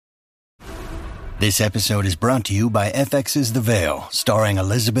This episode is brought to you by FX's The Veil, starring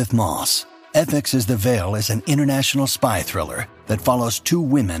Elizabeth Moss. FX's The Veil is an international spy thriller that follows two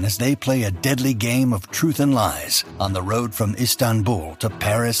women as they play a deadly game of truth and lies on the road from Istanbul to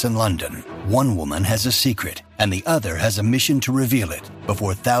Paris and London. One woman has a secret, and the other has a mission to reveal it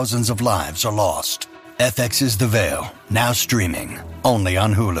before thousands of lives are lost. FX's The Veil, now streaming, only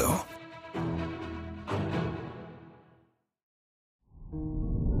on Hulu.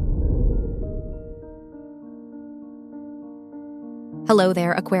 Hello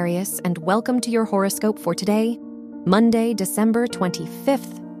there, Aquarius, and welcome to your horoscope for today, Monday, December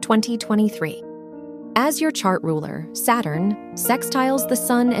 25th, 2023. As your chart ruler, Saturn sextiles the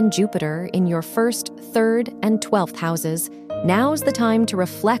Sun and Jupiter in your 1st, 3rd, and 12th houses. Now's the time to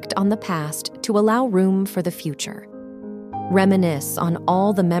reflect on the past to allow room for the future. Reminisce on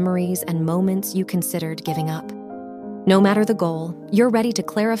all the memories and moments you considered giving up. No matter the goal, you're ready to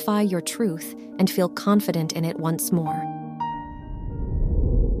clarify your truth and feel confident in it once more.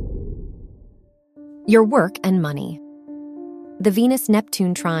 Your work and money. The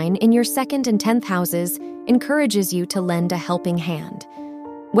Venus-Neptune trine in your 2nd and 10th houses encourages you to lend a helping hand.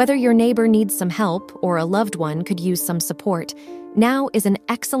 Whether your neighbor needs some help or a loved one could use some support, now is an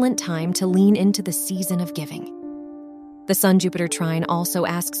excellent time to lean into the season of giving. The Sun-Jupiter trine also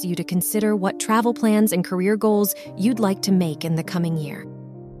asks you to consider what travel plans and career goals you'd like to make in the coming year.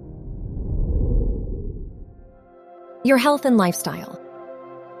 Your health and lifestyle.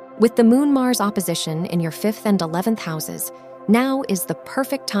 With the Moon-Mars opposition in your 5th and 11th houses, now is the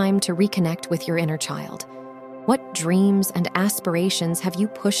perfect time to reconnect with your inner child. What dreams and aspirations have you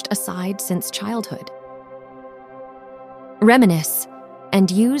pushed aside since childhood? Reminisce and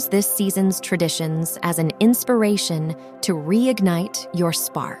use this season's traditions as an inspiration to reignite your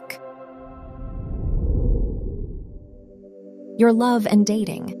spark. Your love and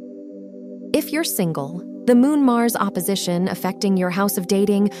dating. If you're single, the Moon-Mars opposition affecting your house of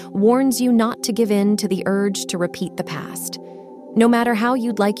dating warns you not to give in to the urge to repeat the past. No matter how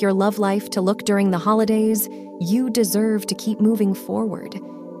you'd like your love life to look during the holidays, you deserve to keep moving forward.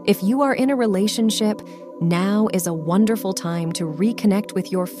 If you are in a relationship, now is a wonderful time to reconnect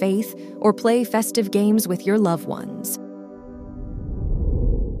with your faith or play festive games with your loved ones.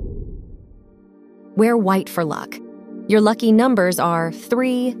 Wear white for luck. Your lucky numbers are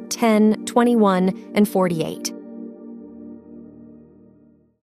 3, 10, 21, and 48.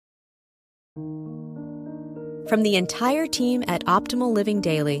 From the entire team at Optimal Living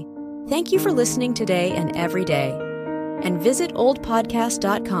Daily, thank you for listening today and every day. And visit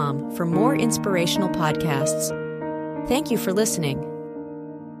oldpodcast.com for more inspirational podcasts. Thank you for listening.